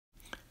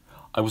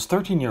I was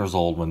 13 years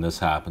old when this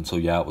happened, so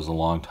yeah, it was a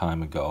long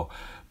time ago,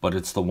 but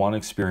it's the one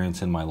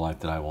experience in my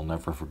life that I will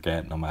never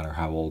forget, no matter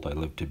how old I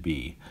live to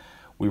be.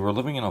 We were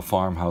living in a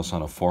farmhouse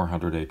on a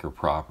 400-acre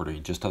property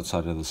just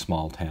outside of the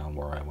small town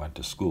where I went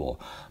to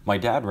school. My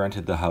dad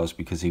rented the house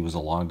because he was a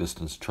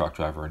long-distance truck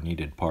driver and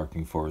needed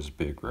parking for his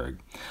big rig.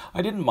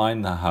 I didn't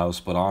mind the house,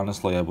 but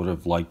honestly, I would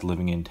have liked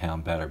living in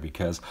town better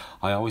because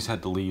I always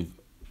had to leave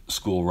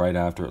school right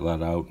after it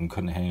let out and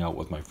couldn't hang out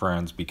with my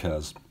friends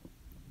because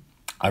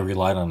I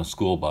relied on a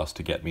school bus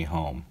to get me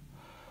home.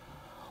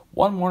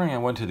 One morning I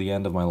went to the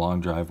end of my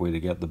long driveway to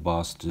get the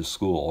bus to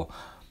school.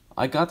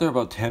 I got there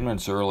about 10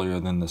 minutes earlier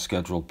than the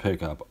scheduled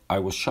pickup. I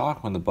was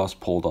shocked when the bus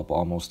pulled up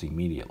almost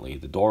immediately.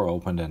 The door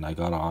opened and I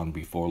got on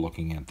before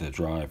looking at the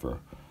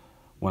driver.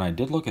 When I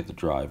did look at the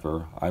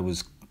driver, I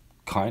was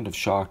kind of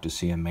shocked to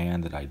see a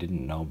man that I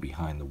didn't know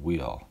behind the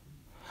wheel.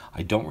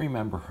 I don't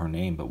remember her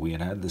name, but we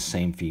had had the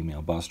same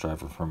female bus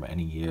driver for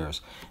many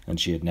years, and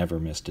she had never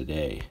missed a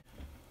day.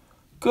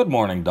 "Good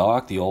morning,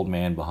 Doc," the old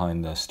man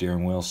behind the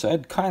steering wheel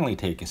said. "Kindly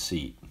take a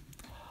seat."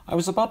 I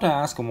was about to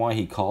ask him why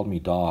he called me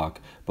Doc,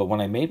 but when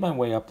I made my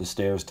way up the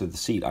stairs to the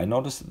seat, I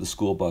noticed that the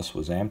school bus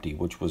was empty,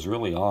 which was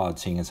really odd,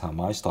 seeing as how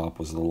my stop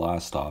was the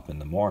last stop in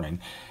the morning,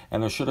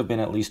 and there should have been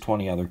at least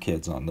 20 other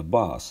kids on the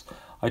bus.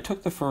 I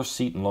took the first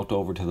seat and looked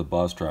over to the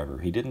bus driver.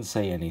 He didn't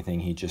say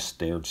anything, he just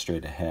stared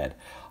straight ahead.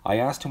 I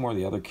asked him where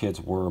the other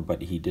kids were,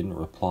 but he didn't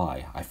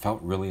reply. I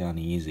felt really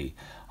uneasy.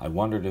 I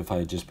wondered if I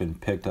had just been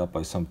picked up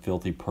by some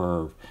filthy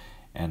perv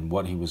and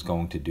what he was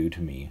going to do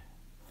to me.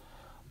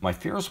 My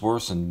fears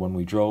worsened when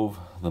we drove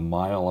the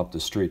mile up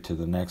the street to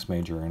the next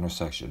major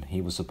intersection.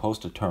 He was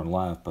supposed to turn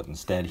left, but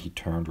instead he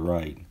turned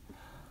right.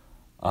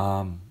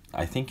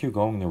 I think you're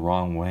going the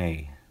wrong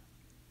way.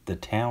 The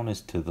town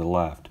is to the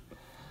left."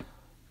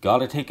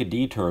 "Gotta take a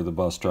detour," the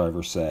bus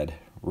driver said.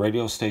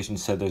 "Radio station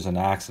said there's an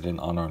accident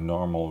on our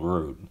normal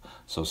route,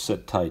 so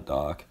sit tight,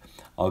 Doc.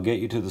 I'll get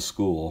you to the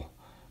school,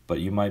 but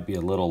you might be a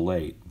little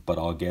late, but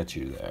I'll get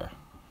you there."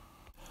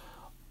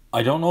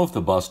 I don't know if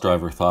the bus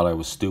driver thought I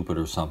was stupid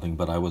or something,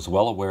 but I was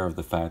well aware of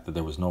the fact that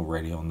there was no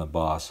radio on the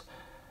bus.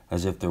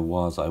 As if there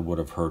was, I would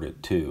have heard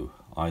it too.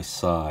 I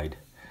sighed.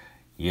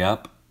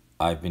 Yep,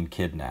 I've been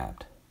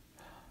kidnapped.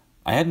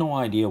 I had no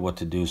idea what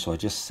to do, so I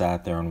just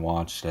sat there and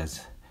watched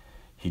as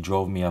he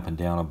drove me up and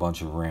down a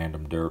bunch of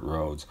random dirt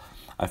roads.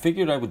 I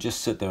figured I would just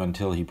sit there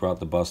until he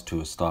brought the bus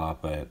to a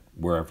stop at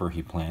wherever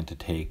he planned to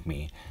take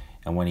me,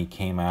 and when he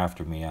came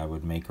after me, I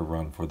would make a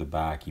run for the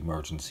back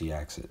emergency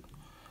exit.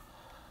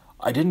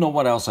 I didn't know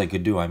what else I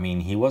could do. I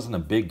mean, he wasn't a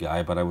big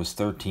guy, but I was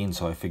 13,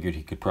 so I figured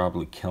he could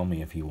probably kill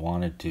me if he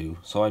wanted to.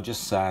 So I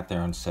just sat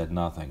there and said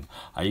nothing.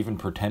 I even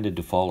pretended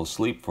to fall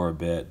asleep for a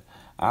bit.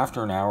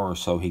 After an hour or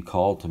so, he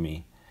called to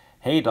me.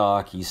 "Hey,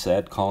 Doc," he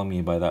said, calling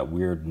me by that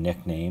weird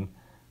nickname.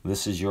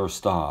 "This is your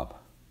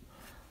stop."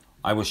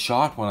 I was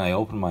shocked when I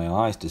opened my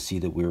eyes to see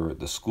that we were at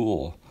the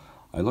school.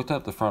 I looked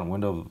out the front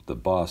window of the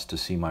bus to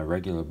see my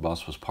regular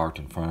bus was parked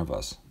in front of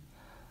us.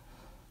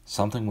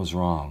 Something was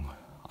wrong.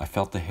 I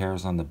felt the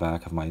hairs on the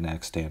back of my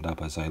neck stand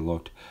up as I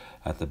looked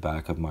at the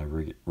back of my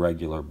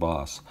regular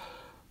bus.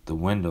 The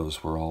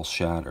windows were all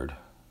shattered.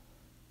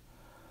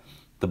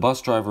 The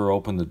bus driver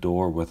opened the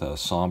door with a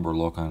somber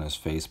look on his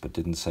face but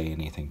didn't say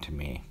anything to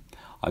me.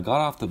 I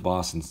got off the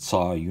bus and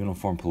saw a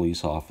uniformed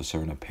police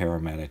officer and a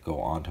paramedic go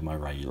onto my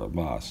regular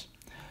bus.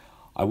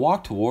 I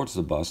walked towards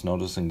the bus,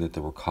 noticing that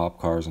there were cop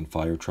cars and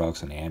fire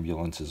trucks and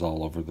ambulances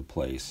all over the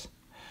place.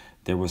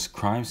 There was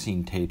crime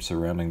scene tape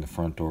surrounding the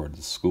front door of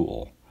the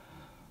school.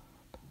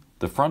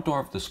 The front door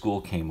of the school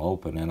came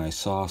open, and I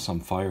saw some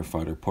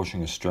firefighter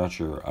pushing a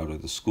stretcher out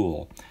of the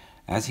school.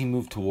 As he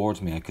moved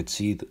towards me, I could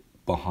see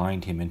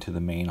behind him into the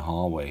main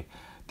hallway.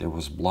 There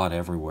was blood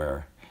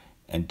everywhere,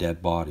 and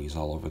dead bodies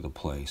all over the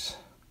place.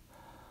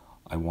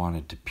 I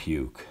wanted to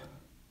puke.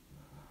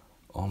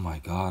 "Oh my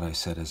God," I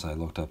said as I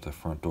looked up the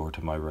front door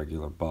to my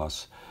regular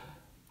bus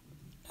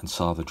and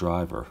saw the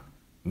driver.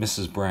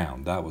 Mrs.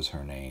 Brown, that was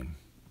her name.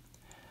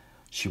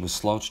 She was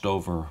slouched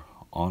over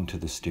onto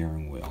the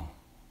steering wheel,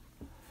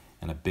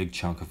 and a big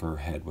chunk of her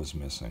head was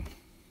missing.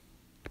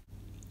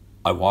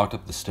 I walked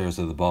up the stairs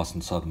of the bus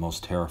and saw the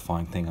most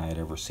terrifying thing I had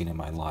ever seen in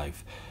my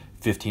life.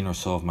 15 or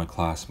so of my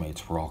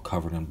classmates were all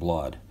covered in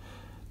blood.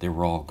 They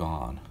were all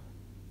gone.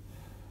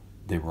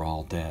 They were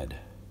all dead.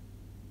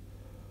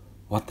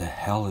 What the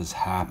hell is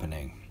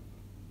happening?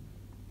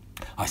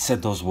 I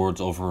said those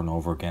words over and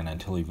over again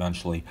until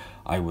eventually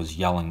I was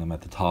yelling them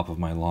at the top of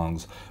my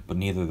lungs, but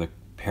neither the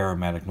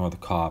paramedic nor the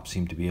cop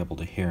seemed to be able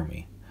to hear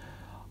me.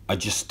 I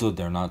just stood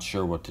there not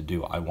sure what to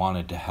do. I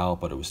wanted to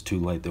help, but it was too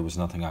late. There was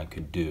nothing I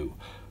could do.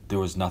 There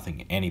was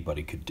nothing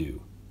anybody could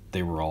do.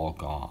 They were all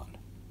gone.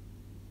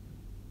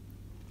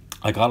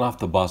 I got off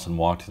the bus and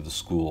walked to the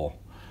school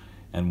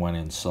and went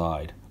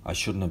inside. I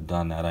shouldn't have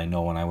done that, I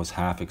know, and I was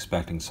half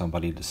expecting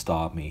somebody to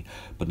stop me,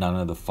 but none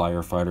of the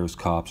firefighters,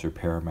 cops, or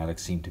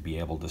paramedics seemed to be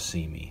able to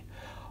see me.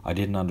 I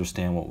didn't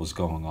understand what was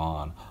going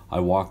on. I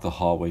walked the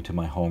hallway to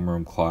my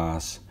homeroom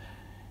class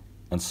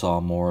and saw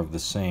more of the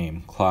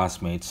same.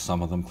 Classmates,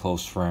 some of them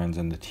close friends,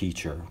 and the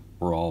teacher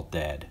were all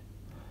dead.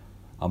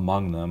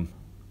 Among them,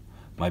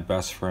 my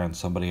best friend,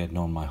 somebody I'd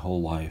known my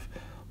whole life,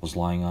 was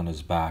lying on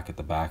his back at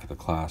the back of the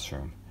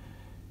classroom,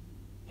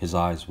 his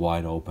eyes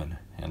wide open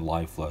and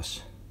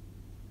lifeless.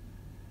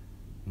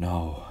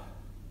 No,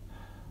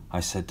 I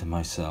said to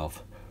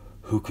myself,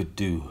 who could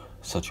do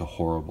such a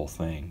horrible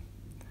thing?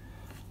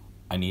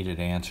 I needed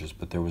answers,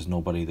 but there was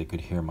nobody that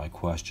could hear my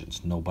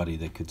questions, nobody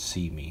that could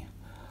see me.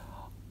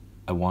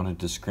 I wanted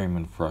to scream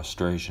in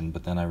frustration,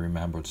 but then I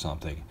remembered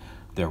something.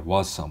 There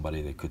was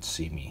somebody that could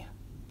see me,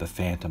 the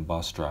phantom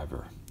bus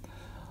driver.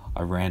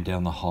 I ran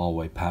down the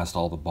hallway, past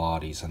all the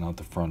bodies, and out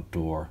the front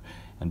door,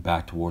 and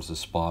back towards the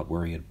spot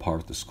where he had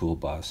parked the school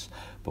bus.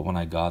 But when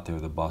I got there,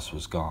 the bus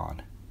was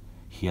gone.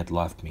 He had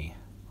left me.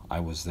 I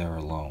was there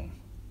alone.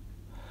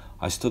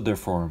 I stood there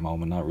for a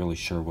moment, not really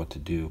sure what to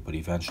do, but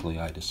eventually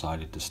I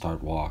decided to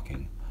start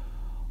walking.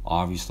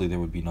 Obviously there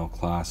would be no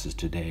classes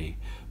today,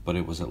 but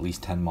it was at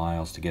least 10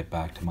 miles to get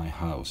back to my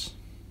house.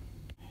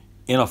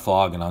 In a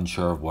fog and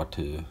unsure of what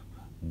to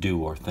do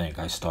or think,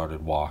 I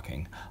started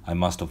walking. I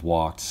must have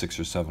walked 6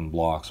 or 7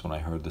 blocks when I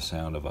heard the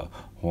sound of a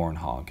horn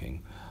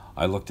honking.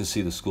 I looked to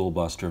see the school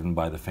bus driven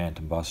by the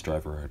phantom bus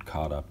driver had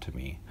caught up to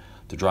me.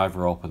 The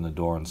driver opened the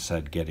door and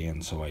said, "Get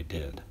in," so I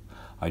did.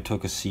 I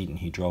took a seat and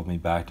he drove me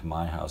back to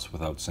my house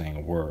without saying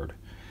a word.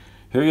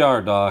 "Here you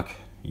are, Doc.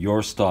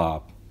 Your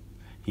stop,"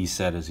 he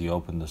said as he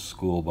opened the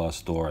school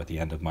bus door at the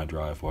end of my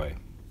driveway.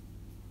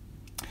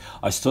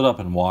 I stood up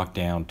and walked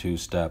down 2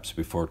 steps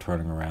before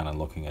turning around and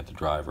looking at the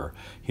driver.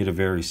 He had a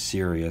very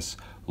serious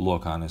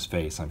look on his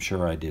face. I'm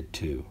sure I did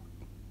too.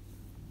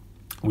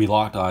 We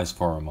locked eyes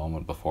for a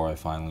moment before I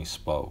finally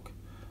spoke.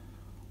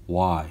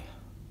 Why?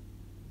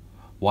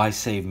 Why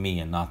save me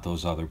and not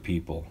those other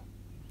people?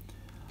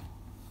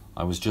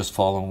 I was just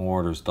following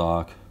orders,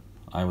 Doc.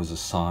 I was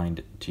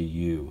assigned to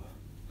you.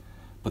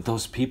 But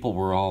those people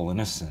were all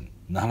innocent.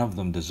 None of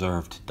them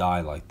deserved to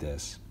die like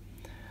this.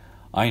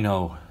 I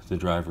know, the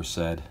driver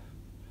said,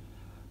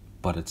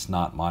 but it's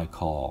not my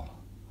call.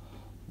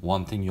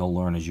 One thing you'll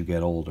learn as you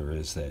get older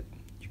is that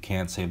you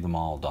can't save them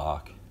all,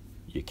 Doc.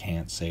 You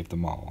can't save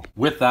them all.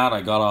 With that,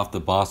 I got off the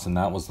bus, and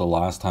that was the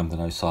last time that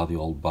I saw the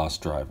old bus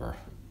driver.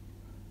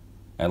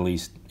 At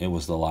least, it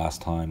was the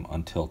last time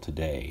until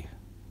today.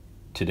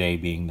 Today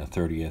being the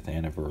 30th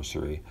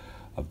anniversary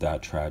of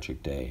that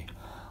tragic day.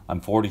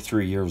 I'm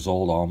 43 years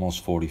old,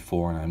 almost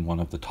 44, and I'm one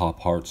of the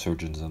top heart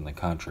surgeons in the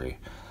country.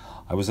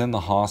 I was in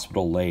the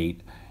hospital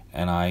late,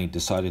 and I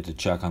decided to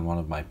check on one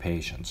of my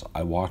patients.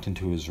 I walked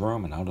into his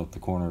room, and out of the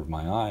corner of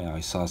my eye, I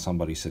saw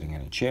somebody sitting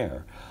in a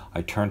chair.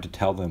 I turned to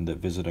tell them that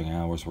visiting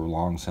hours were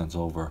long since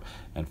over,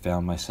 and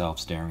found myself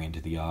staring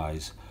into the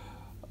eyes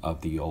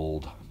of the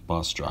old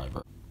bus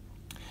driver.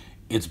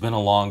 "It's been a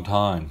long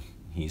time,"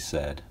 he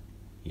said.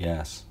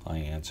 "Yes," I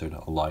answered,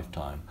 "a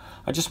lifetime.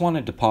 I just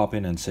wanted to pop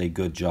in and say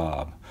good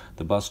job."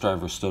 The bus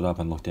driver stood up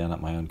and looked down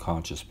at my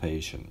unconscious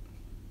patient.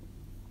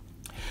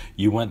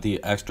 "You went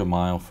the extra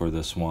mile for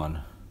this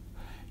one.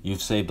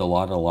 You've saved a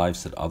lot of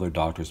lives that other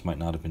doctors might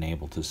not have been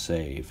able to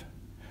save.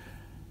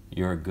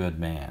 You're a good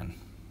man."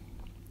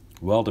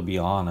 "Well, to be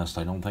honest,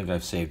 I don't think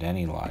I've saved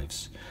any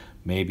lives.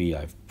 Maybe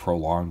I've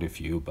prolonged a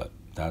few, but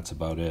that's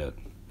about it."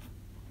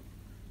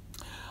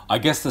 "I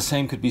guess the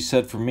same could be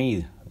said for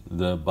me,"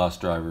 the bus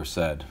driver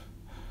said.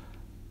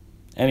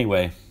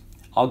 "Anyway,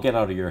 I'll get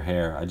out of your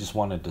hair. I just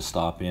wanted to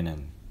stop in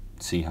and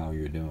see how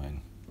you're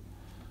doing."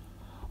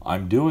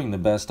 "I'm doing the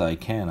best I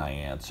can," I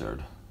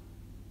answered.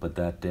 "But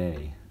that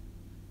day,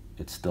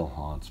 it still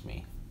haunts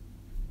me."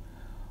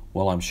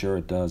 "Well, I'm sure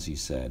it does," he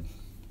said.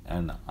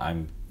 "And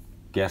I'm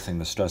guessing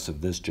the stress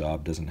of this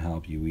job doesn't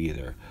help you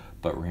either.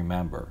 But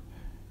remember,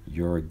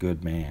 you're a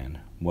good man.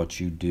 What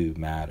you do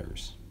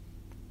matters."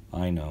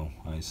 "I know,"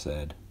 I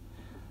said.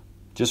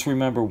 "Just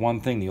remember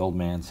one thing," the old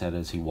man said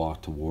as he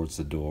walked towards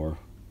the door.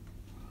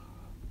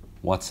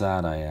 "What's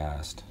that?" I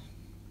asked.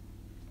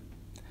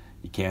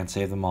 "You can't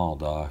save them all,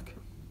 Doc.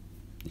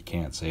 You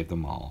can't save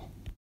them all."